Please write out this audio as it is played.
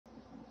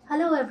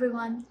Hello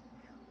everyone,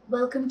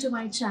 welcome to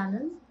my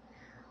channel.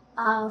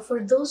 For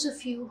those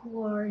of you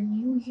who are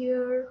new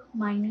here,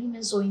 my name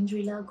is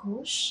Oindrila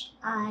Ghosh.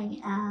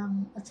 I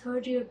am a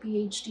third year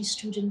PhD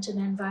student in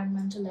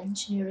environmental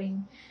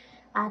engineering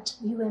at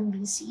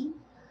UMBC.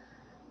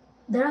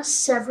 There are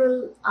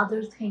several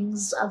other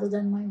things other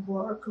than my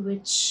work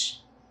which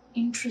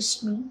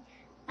interest me,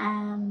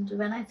 and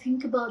when I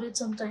think about it,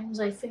 sometimes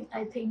I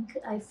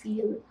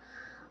feel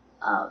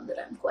that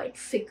I'm quite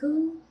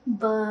fickle,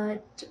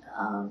 but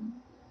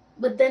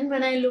then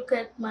when I look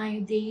at my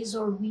days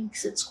or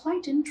weeks, it's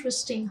quite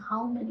interesting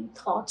how many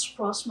thoughts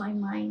cross my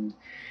mind.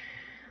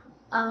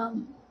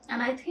 And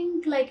I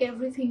think, like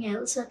everything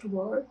else at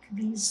work,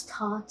 these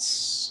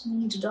thoughts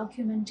need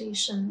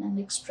documentation and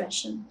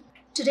expression.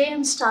 Today,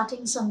 I'm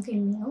starting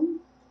something new,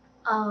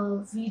 a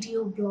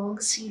video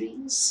blog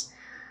series.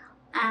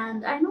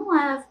 And I know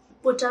I have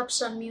put up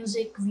some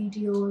music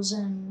videos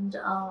and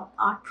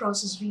art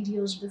process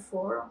videos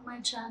before on my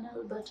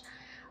channel, but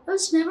I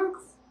was never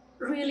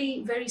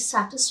really very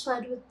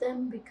satisfied with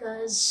them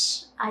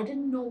because I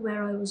didn't know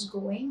where I was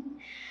going.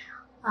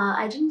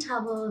 I didn't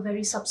have a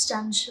very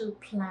substantial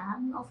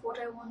plan of what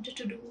I wanted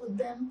to do with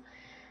them,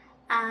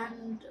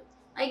 and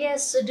I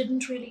guess it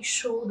didn't really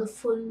show the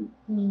full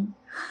me.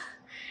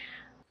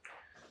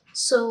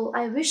 So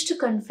I wish to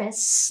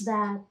confess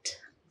that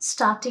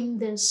starting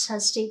this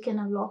has taken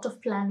a lot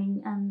of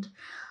planning and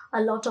a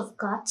lot of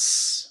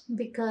guts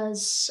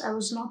because I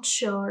was not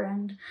sure,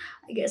 and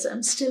I guess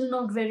I'm still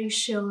not very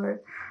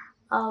sure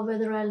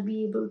whether I'll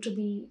be able to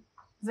be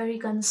very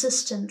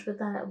consistent with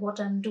what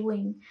I'm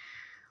doing.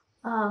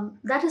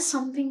 That is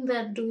something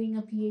that doing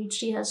a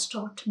PhD has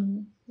taught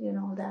me,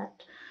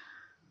 that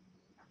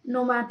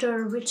no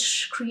matter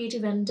which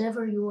creative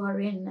endeavor you are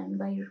in, and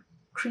by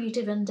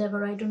creative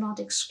endeavor, I do not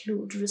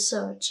exclude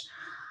research,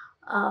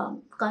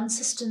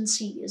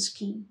 consistency is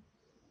key.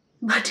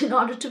 But in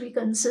order to be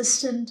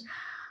consistent,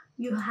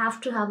 you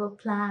have to have a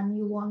plan.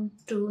 You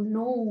want to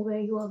know where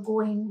you are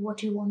going,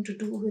 what you want to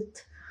do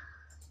with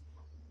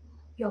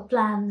your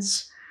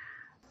plans.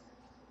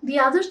 The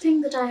other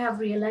thing that I have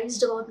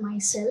realized about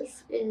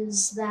myself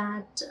is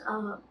that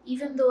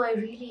even though I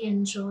really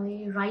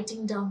enjoy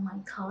writing down my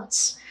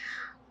thoughts,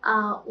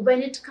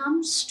 when it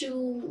comes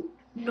to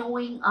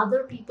knowing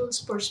other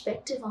people's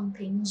perspective on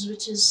things,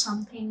 which is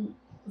something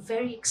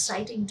very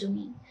exciting to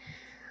me,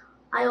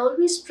 I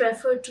always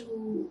prefer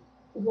to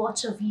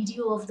watch a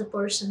video of the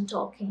person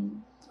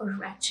talking, or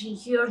actually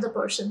hear the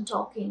person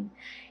talking,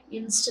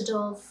 instead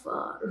of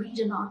read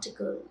an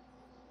article.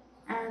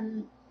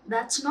 And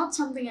that's not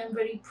something I'm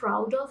very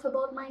proud of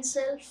about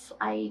myself.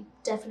 I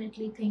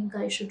definitely think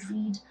I should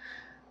read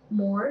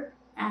more,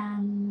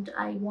 and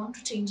I want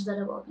to change that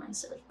about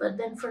myself. But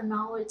then for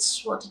now,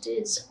 it's what it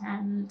is.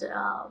 And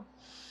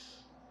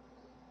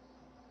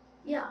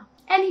yeah,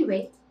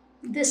 anyway,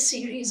 this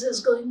series is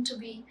going to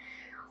be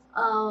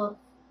a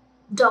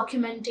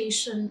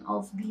documentation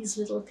of these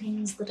little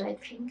things that I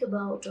think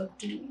about or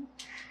do.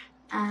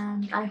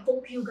 And I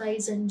hope you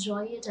guys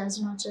enjoy it as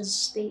much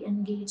as they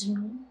engage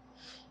me.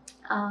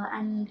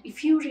 And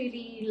if you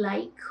really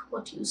like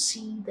what you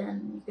see,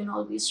 then you can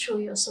always show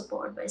your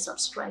support by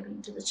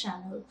subscribing to the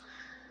channel.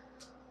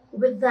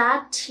 With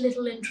that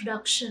little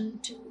introduction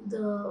to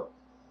the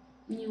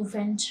new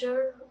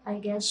venture, I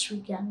guess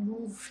we can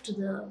move to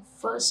the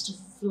first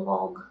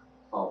vlog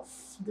of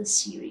the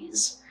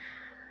series.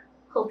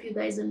 Hope you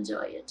guys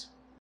enjoy it.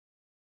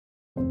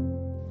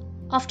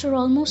 After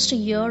almost a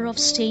year of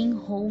staying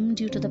home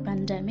due to the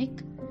pandemic,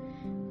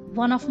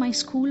 one of my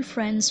school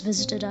friends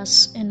visited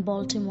us in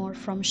Baltimore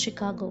from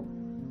Chicago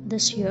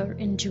this year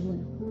in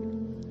June.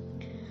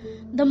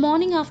 The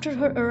morning after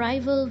her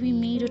arrival, we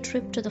made a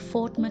trip to the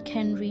Fort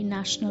McHenry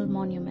National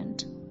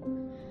Monument.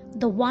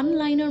 The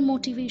one-liner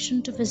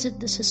motivation to visit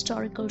this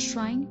historical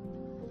shrine: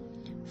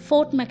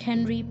 Fort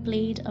McHenry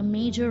played a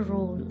major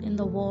role in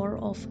the War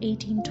of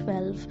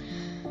 1812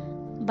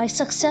 by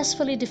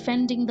successfully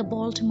defending the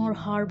Baltimore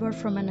harbor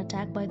from an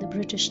attack by the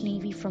British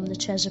Navy from the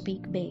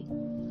Chesapeake Bay.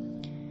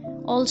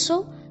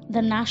 Also,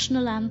 the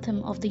national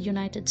anthem of the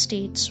United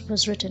States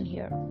was written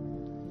here.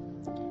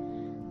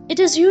 It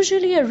is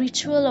usually a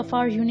ritual of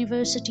our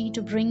university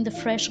to bring the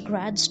fresh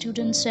grad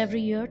students every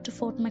year to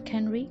Fort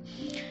McHenry,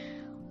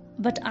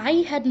 but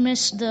I had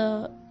missed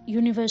the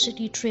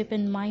university trip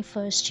in my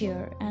first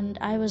year, and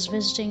I was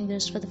visiting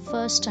this for the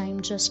first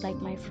time just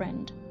like my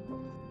friend.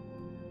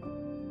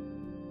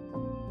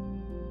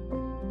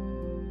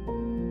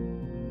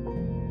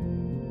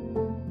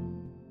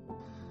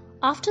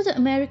 After the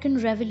American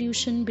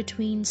Revolution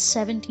between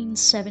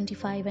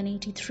 1775 and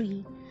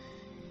 83,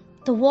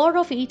 the War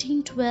of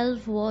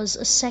 1812 was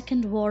a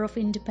second war of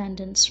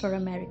independence for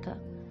America.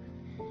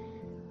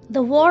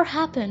 The war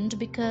happened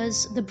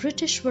because the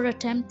British were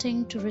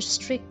attempting to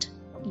restrict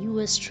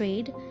US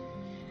trade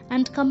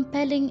and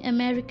compelling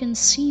American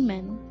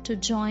seamen to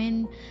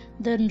join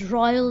the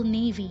Royal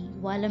Navy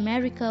while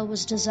America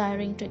was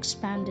desiring to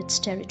expand its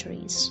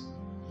territories.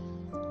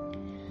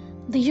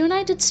 The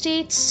United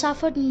States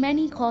suffered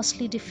many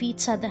costly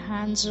defeats at the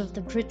hands of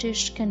the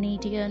British,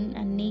 Canadian,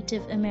 and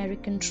Native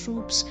American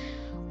troops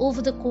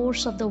over the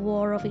course of the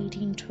War of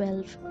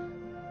 1812,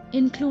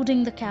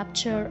 including the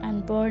capture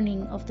and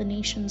burning of the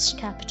nation's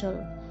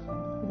capital,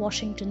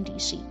 Washington,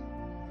 D.C.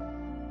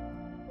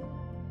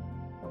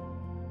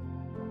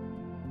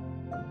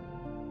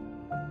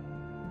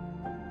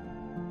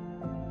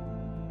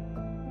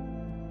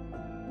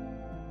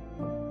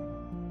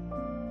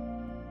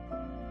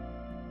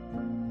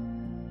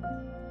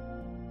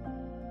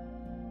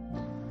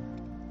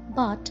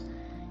 But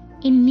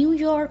in New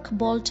York,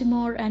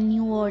 Baltimore, and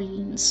New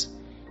Orleans,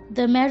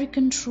 the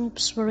American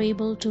troops were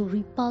able to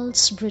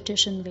repulse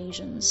British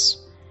invasions.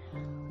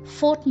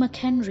 Fort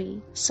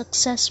McHenry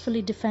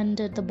successfully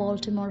defended the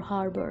Baltimore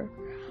harbor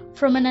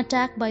from an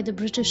attack by the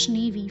British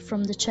Navy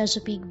from the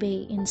Chesapeake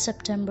Bay in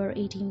September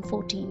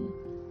 1814.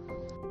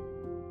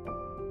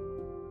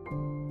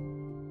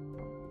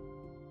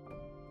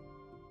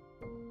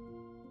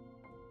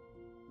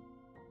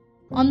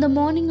 On the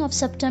morning of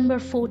September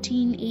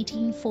 14,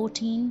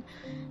 1814,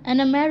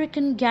 an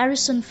American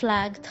garrison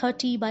flag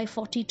 30 by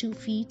 42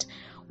 feet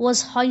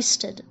was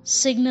hoisted,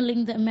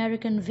 signaling the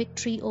American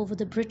victory over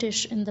the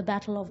British in the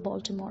Battle of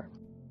Baltimore.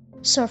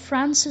 Sir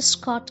Francis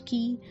Scott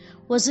Key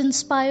was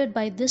inspired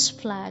by this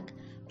flag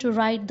to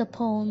write the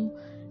poem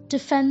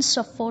Defense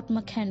of Fort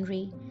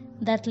McHenry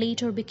that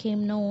later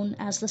became known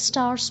as the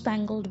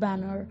Star-Spangled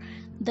Banner,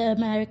 the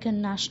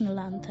American national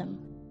anthem.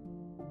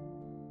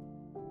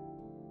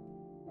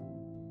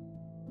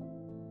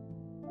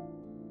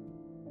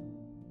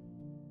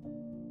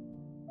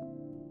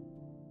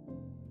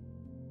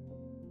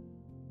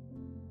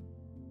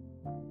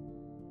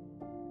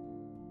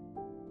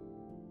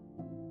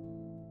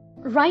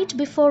 Right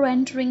before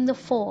entering the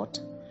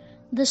fort,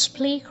 this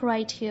plaque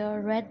right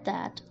here read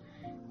that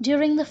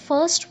during the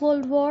First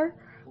World War,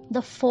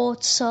 the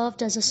fort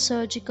served as a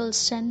surgical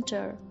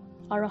center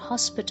or a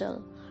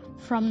hospital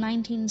from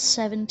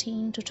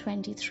 1917 to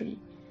 23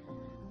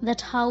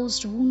 that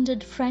housed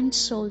wounded French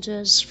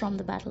soldiers from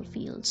the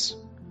battlefields.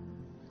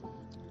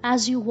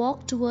 As you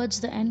walk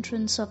towards the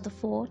entrance of the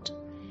fort,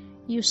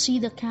 you see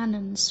the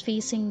cannons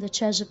facing the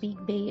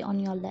Chesapeake Bay on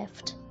your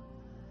left.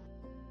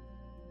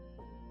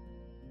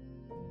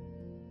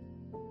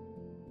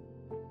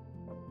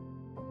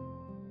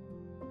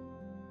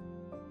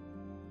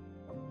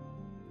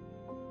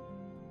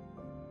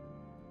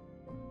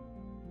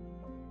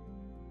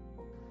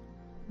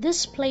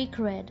 This plaque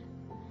read,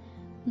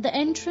 "The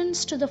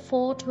entrance to the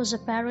fort was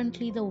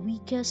apparently the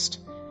weakest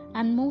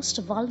and most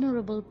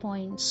vulnerable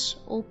points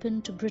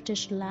open to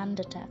British land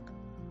attack."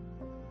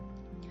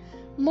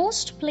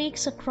 Most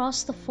plaques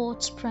across the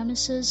fort's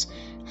premises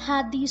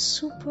had these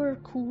super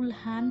cool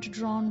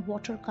hand-drawn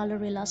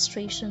watercolor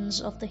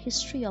illustrations of the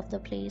history of the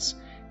place,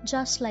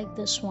 just like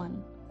this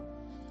one.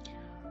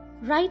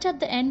 Right at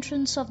the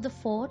entrance of the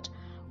fort,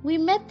 we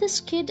met this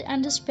kid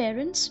and his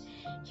parents.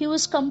 He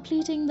was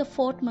completing the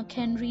Fort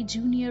McHenry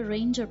Junior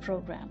Ranger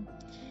program.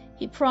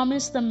 He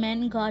promised the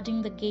men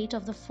guarding the gate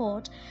of the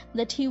fort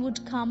that he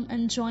would come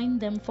and join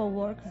them for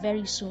work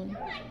very soon.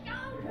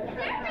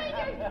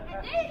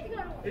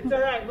 It's all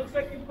right. Looks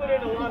like you put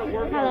in a lot of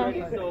work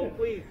already, so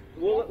please,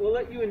 we'll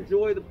let you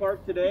enjoy the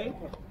park today,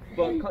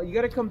 but you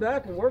got to come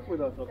back and work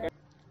with us, okay?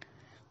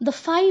 The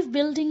 5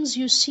 buildings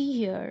you see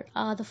here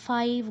are the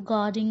 5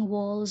 guarding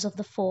walls of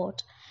the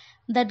fort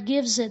that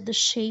gives it the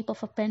shape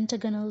of a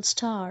pentagonal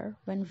star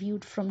when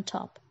viewed from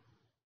top.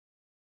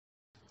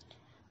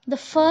 The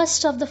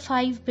first of the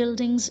 5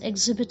 buildings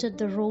exhibited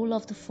the role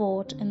of the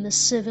fort in the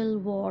Civil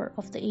War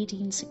of the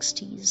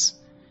 1860s.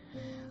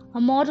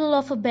 A model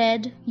of a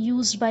bed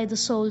used by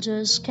the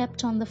soldiers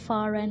kept on the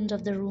far end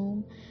of the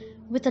room,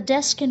 with a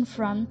desk in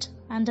front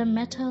and a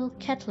metal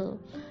kettle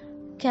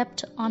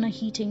kept on a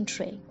heating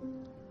tray.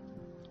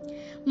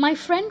 My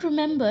friend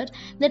remembered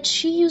that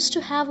she used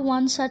to have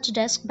one such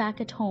desk back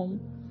at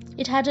home.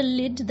 It had a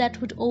lid that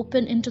would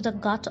open into the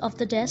gut of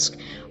the desk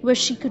where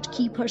she could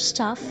keep her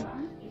stuff.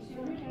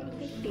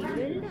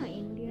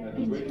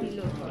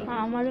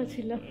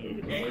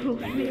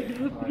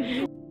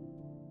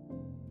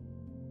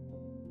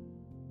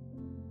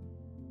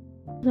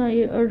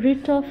 A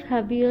writ of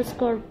habeas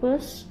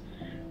corpus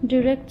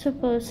directs a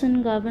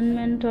person,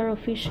 government, or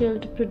official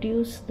to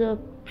produce the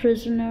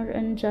prisoner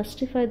and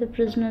justify the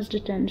prisoner's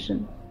detention.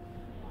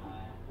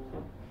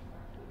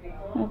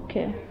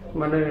 Okay.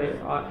 মানে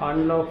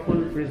unlawful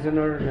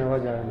prisoner নেওয়া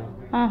যায় না,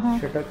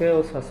 সেটাকে ও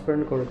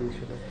suspend করে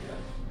দিয়েছিল।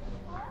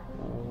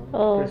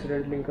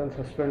 President Lincoln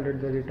suspended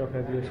the writ of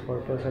habeas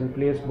corpus and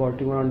placed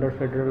Baltimore under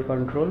federal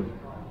control.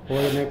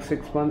 Over the next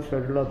 6 months,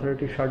 federal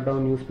authorities shut down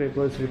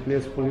newspapers,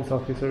 replaced police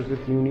officers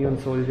with Union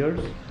soldiers,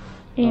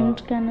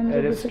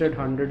 arrested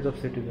hundreds of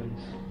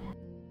citizens.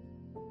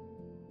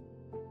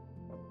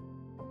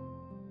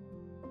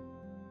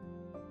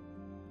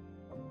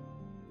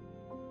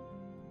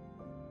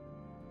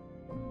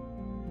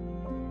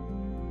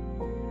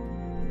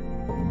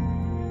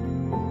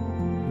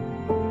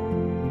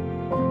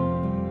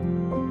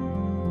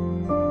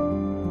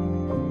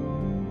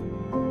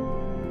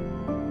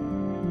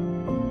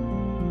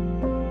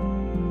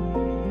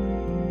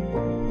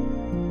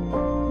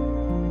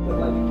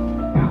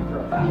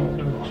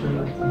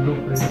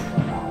 Blueprint.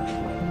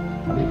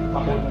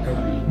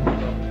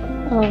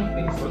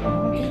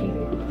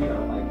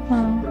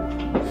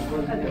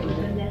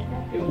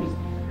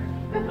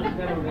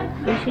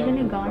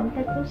 সেখানে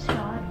গানটা তো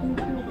start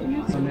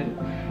মানে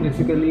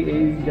basically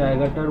এই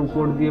জায়গাটার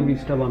উপর দিয়ে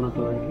ব্রিজটা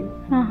বানাতো আর কি।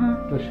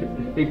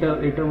 তো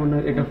এটা মনে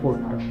হয় এটা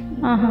ফোর্টটা,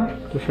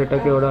 তো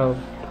সেটাকে ওরা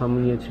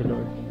থামিয়েছিল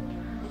আর কি।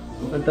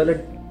 তাহলে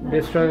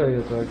ডিস্ট্রয় হয়ে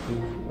যেত আর কি,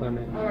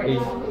 মানে এই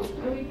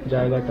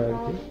জায়গাটা আর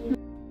কি।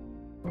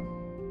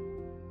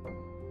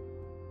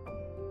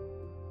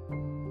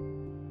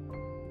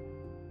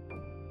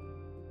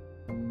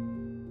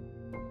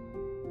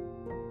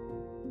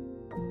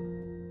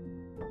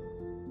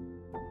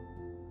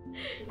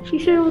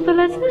 কিসের বোতল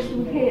আছে?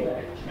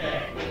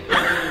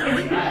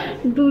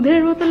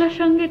 দুধের বোতলের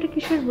সঙ্গে এটা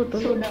কিসের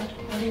বোতল?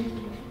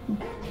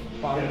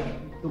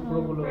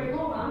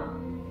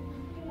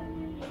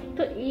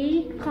 তো এই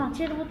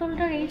কাঁচের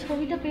বোতলটার এই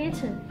ছবিটা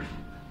পেয়েছে?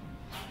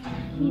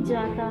 কি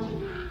জাতা!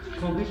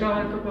 ছবিটা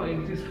হয়তো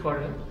এক্সিস্ট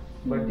করে,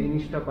 বাট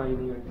জিনিসটা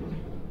পাইনি আর কি।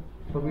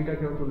 ছবিটা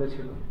কেউ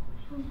তুলেছিল,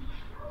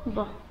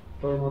 বাহ,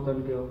 তোর মতন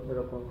কেউ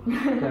এরকম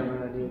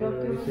ক্যামেরা নিয়ে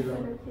ধরেছিল।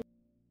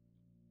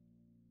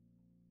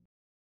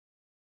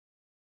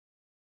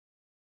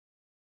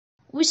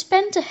 We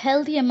spent a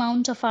healthy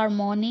amount of our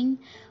morning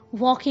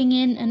walking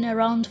in and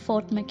around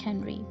Fort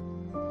McHenry.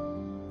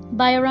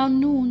 By around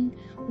noon,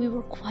 we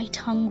were quite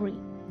hungry.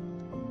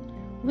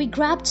 We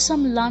grabbed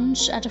some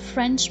lunch at a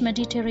French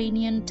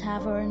Mediterranean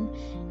tavern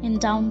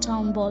in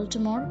downtown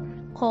Baltimore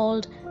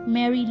called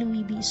Mary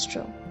Louis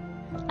Bistro.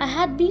 I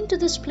had been to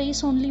this place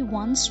only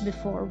once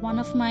before. One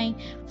of my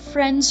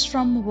friends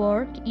from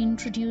work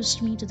introduced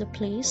me to the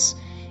place,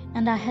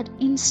 and I had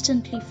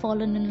instantly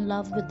fallen in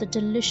love with the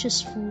delicious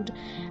food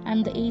and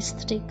the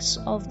aesthetics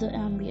of the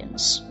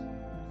ambience.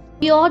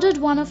 We ordered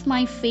one of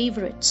my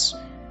favorites,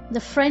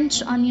 the French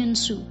onion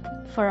soup,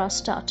 for our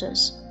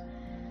starters.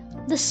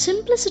 The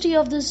simplicity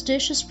of this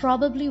dish is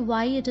probably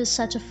why it is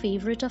such a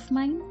favorite of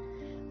mine.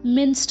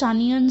 Minced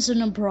onions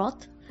in a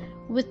broth,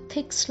 with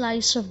thick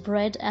slice of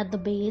bread at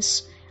the base,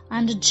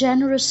 and a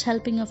generous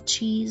helping of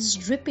cheese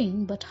dripping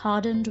but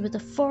hardened with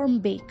a firm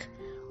bake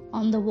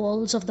on the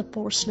walls of the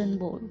porcelain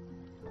bowl.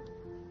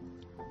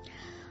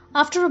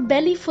 After a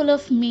belly full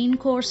of main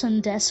course and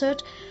dessert,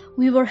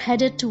 we were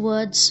headed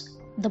towards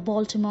the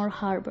Baltimore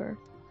harbor.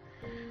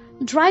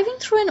 Driving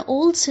through an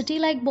old city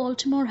like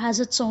Baltimore has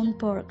its own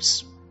perks.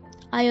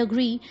 I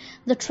agree,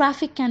 the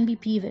traffic can be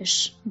peevish,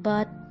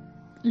 but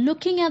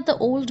looking at the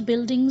old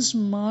buildings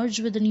merge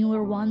with the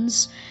newer ones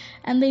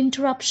and the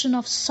interruption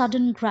of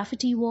sudden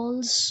graffiti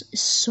walls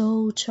is so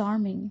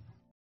charming.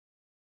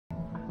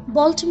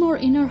 Baltimore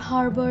Inner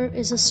Harbor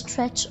is a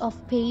stretch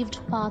of paved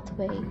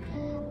pathway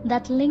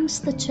that links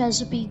the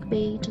Chesapeake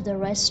Bay to the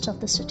rest of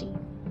the city.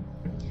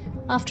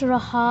 After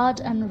a hard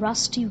and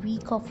rusty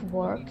week of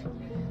work,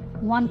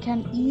 one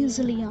can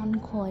easily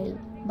uncoil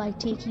by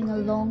taking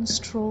a long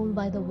stroll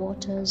by the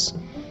waters,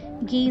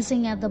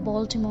 gazing at the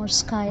Baltimore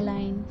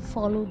skyline,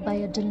 followed by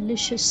a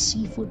delicious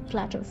seafood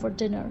platter for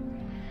dinner,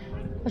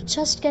 or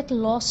just get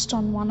lost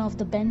on one of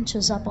the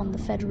benches up on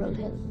the Federal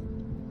Hill.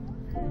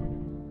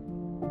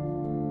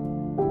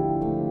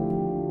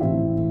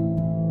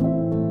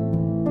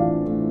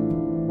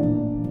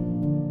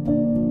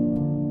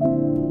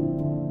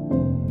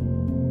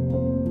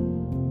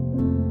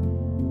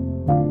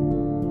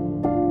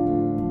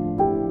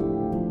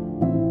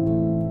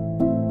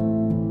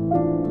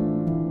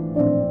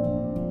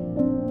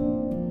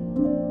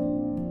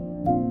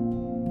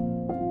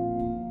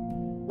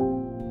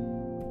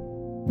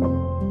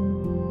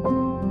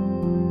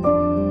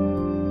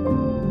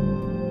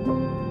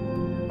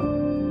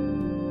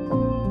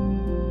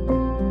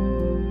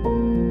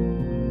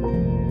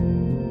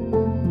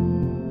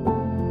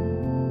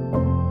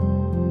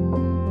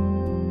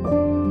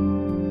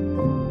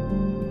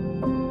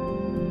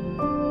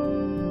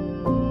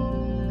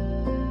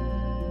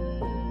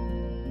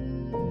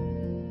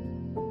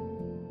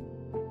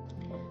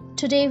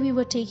 Today we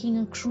were taking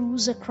a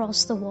cruise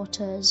across the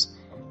waters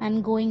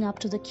and going up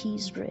to the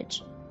Keys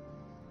Bridge.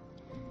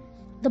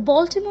 The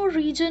Baltimore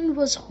region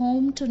was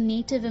home to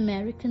Native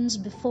Americans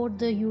before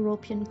the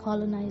European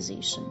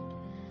colonization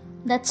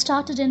that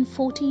started in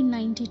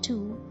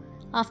 1492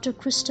 after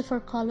Christopher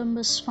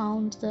Columbus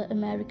found the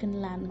American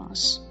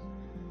landmass.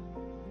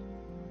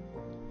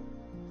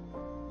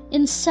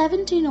 In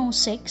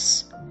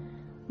 1706,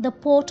 the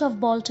port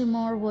of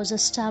Baltimore was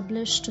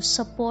established to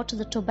support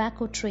the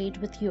tobacco trade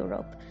with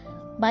Europe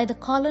by the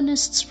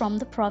colonists from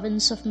the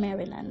province of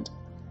Maryland.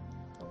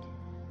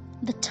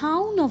 The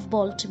town of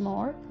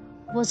Baltimore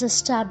was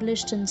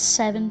established in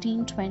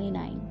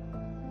 1729.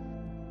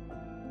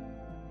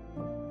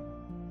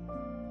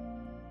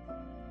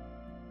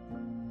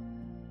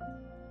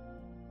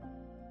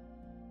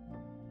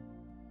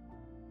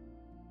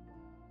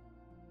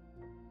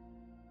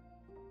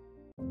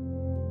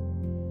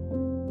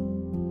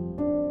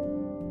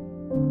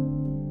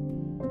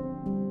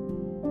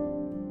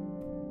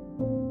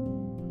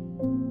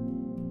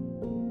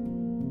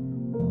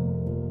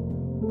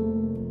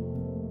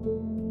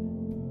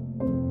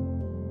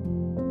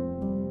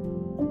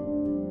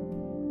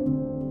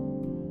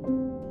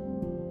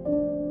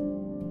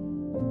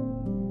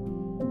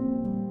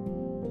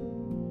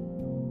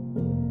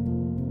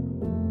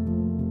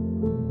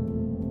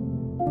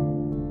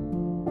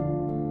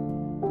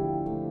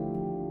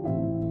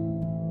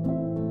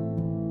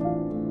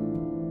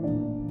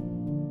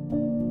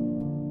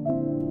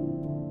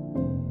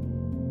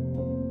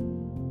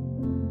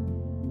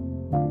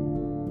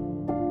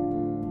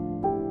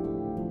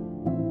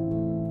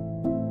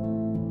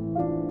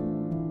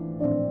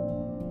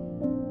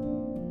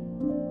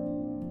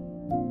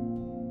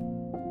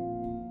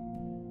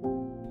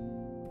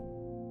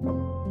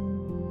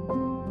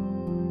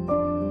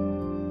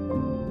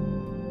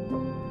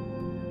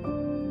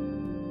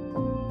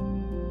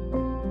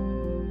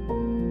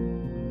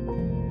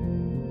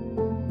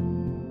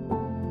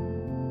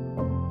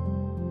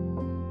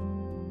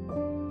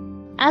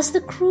 As the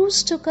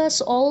cruise took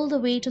us all the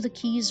way to the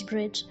Keys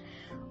Bridge,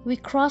 we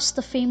crossed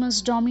the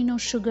famous Domino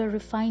Sugar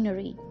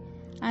Refinery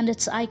and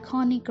its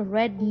iconic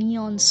red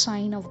neon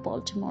sign of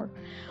Baltimore,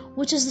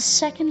 which is the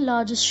second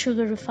largest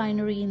sugar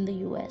refinery in the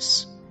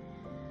US.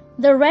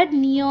 The red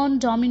neon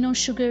Domino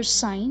Sugar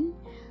sign,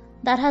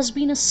 that has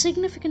been a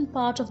significant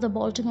part of the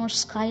Baltimore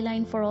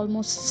skyline for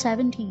almost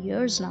 70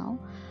 years now,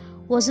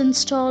 was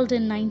installed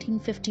in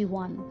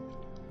 1951.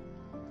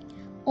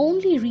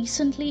 Only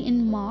recently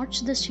in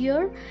March this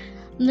year,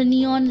 the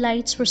neon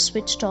lights were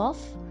switched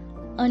off.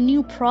 A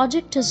new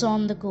project is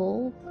on the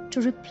go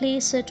to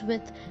replace it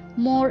with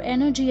more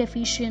energy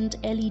efficient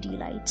LED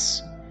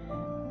lights.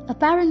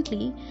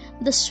 Apparently,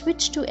 the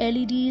switch to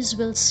LEDs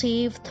will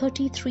save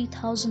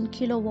 33,000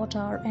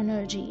 kilowatt-hour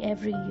energy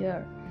every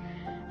year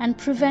and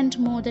prevent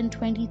more than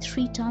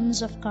 23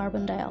 tons of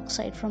carbon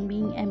dioxide from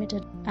being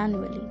emitted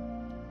annually.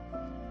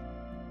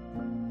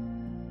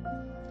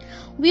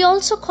 We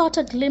also caught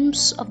a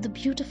glimpse of the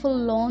beautiful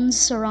lawns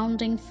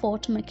surrounding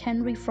Fort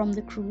McHenry from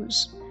the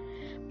cruise.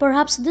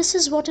 Perhaps this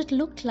is what it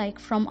looked like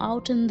from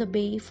out in the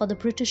bay for the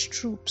British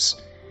troops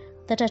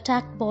that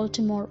attacked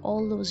Baltimore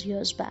all those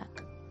years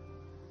back.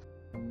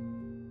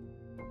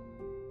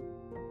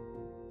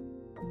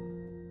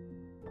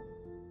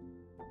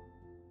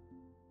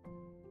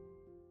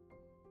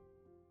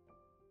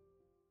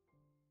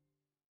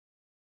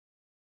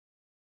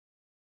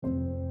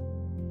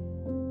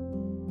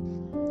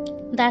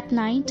 That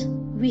night,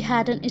 we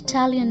had an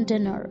Italian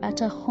dinner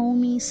at a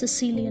homey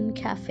Sicilian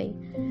cafe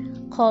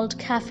called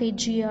Cafe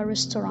Gia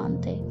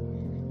Ristorante.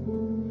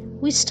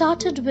 We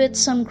started with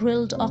some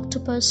grilled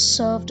octopus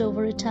served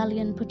over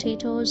Italian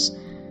potatoes,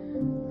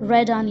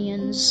 red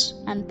onions,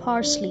 and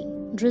parsley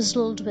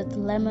drizzled with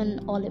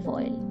lemon olive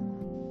oil.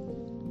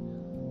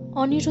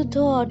 Oindrila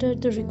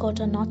ordered the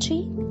ricotta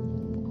gnocchi,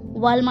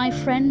 while my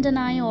friend and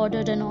I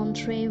ordered an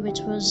entree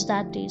which was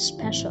that day's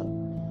special.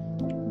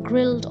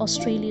 Grilled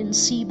Australian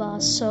sea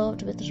bass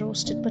served with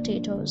roasted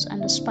potatoes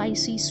and a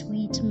spicy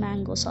sweet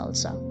mango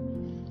salsa.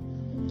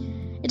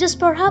 It is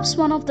perhaps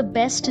one of the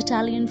best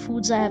Italian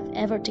foods I have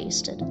ever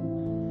tasted.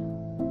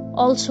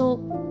 Also,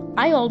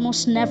 I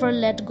almost never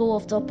let go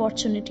of the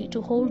opportunity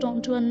to hold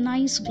on to a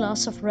nice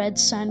glass of red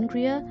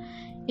sangria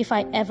if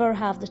I ever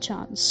have the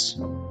chance.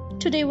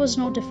 Today was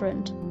no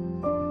different.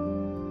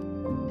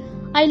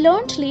 I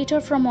learned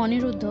later from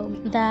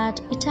Oindrila that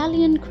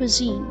Italian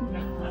cuisine,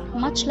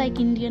 much like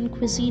Indian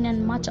cuisine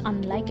and much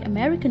unlike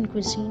American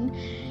cuisine,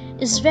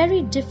 is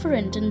very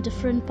different in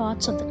different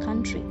parts of the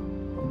country.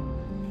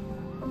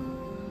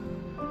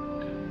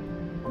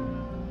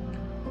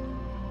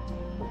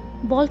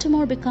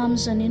 Baltimore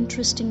becomes an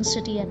interesting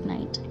city at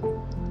night,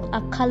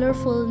 a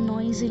colorful,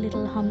 noisy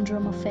little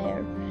humdrum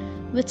affair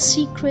with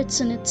secrets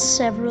in its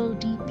several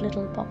deep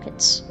little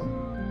pockets.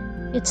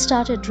 It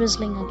started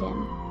drizzling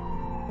again.